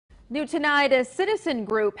New tonight, a citizen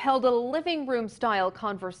group held a living room style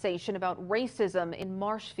conversation about racism in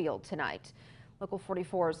Marshfield tonight. Local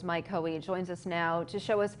 44's Mike Hoey joins us now to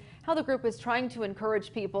show us how the group is trying to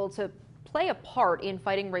encourage people to play a part in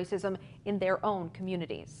fighting racism in their own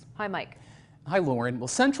communities. Hi, Mike. Hi, Lauren. Well,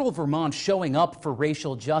 Central Vermont Showing Up for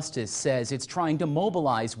Racial Justice says it's trying to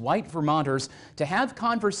mobilize white Vermonters to have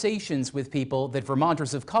conversations with people that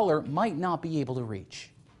Vermonters of color might not be able to reach.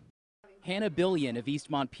 Hannah Billion of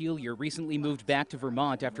East Montpelier recently moved back to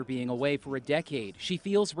Vermont after being away for a decade. She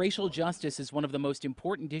feels racial justice is one of the most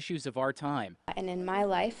important issues of our time. And in my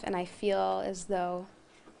life, and I feel as though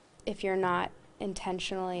if you're not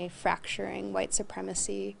intentionally fracturing white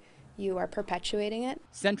supremacy, you are perpetuating it.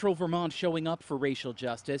 Central Vermont Showing Up for Racial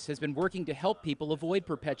Justice has been working to help people avoid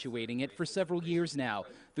perpetuating it for several years now.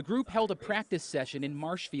 The group held a practice session in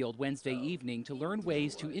Marshfield Wednesday evening to learn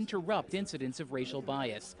ways to interrupt incidents of racial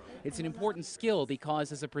bias. It's an important skill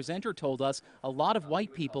because, as a presenter told us, a lot of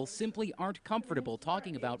white people simply aren't comfortable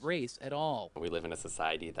talking about race at all. We live in a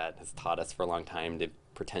society that has taught us for a long time to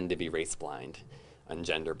pretend to be race blind and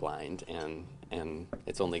gender blind, and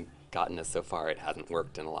it's only gotten us so far. It hasn't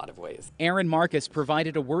worked in a lot of ways. Aaron Marcus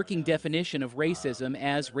provided a working definition of racism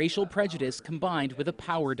as racial prejudice combined with a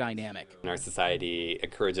power dynamic. Our society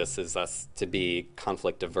encourages us to be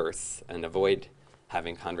conflict averse and avoid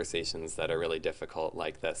having conversations that are really difficult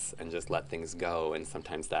like this and just let things go, and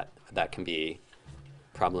sometimes that can be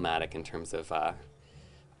problematic in terms of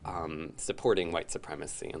supporting white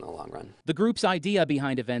supremacy in the long run. The group's idea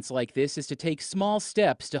behind events like this is to take small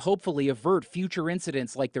steps to hopefully avert future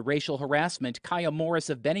incidents like the racial harassment Kaya Morris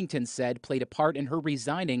of Bennington said played a part in her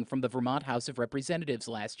resigning from the Vermont House of Representatives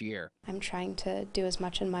last year. I'm trying to do as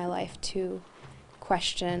much in my life to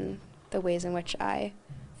question the ways in which I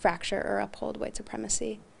fracture or uphold white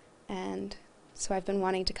supremacy. And so I've been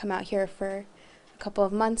wanting to come out here for a couple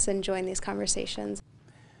of months and join these conversations.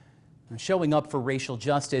 Showing Up for Racial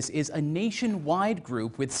Justice is a nationwide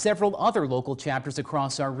group with several other local chapters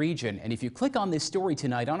across our region. And if you click on this story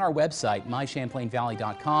tonight on our website,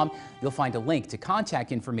 mychamplainvalley.com, you'll find a link to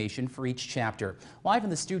contact information for each chapter. Live in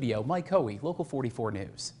the studio, Mike Hoey, Local 44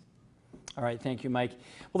 News. All right, thank you, Mike.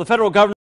 Well, the federal government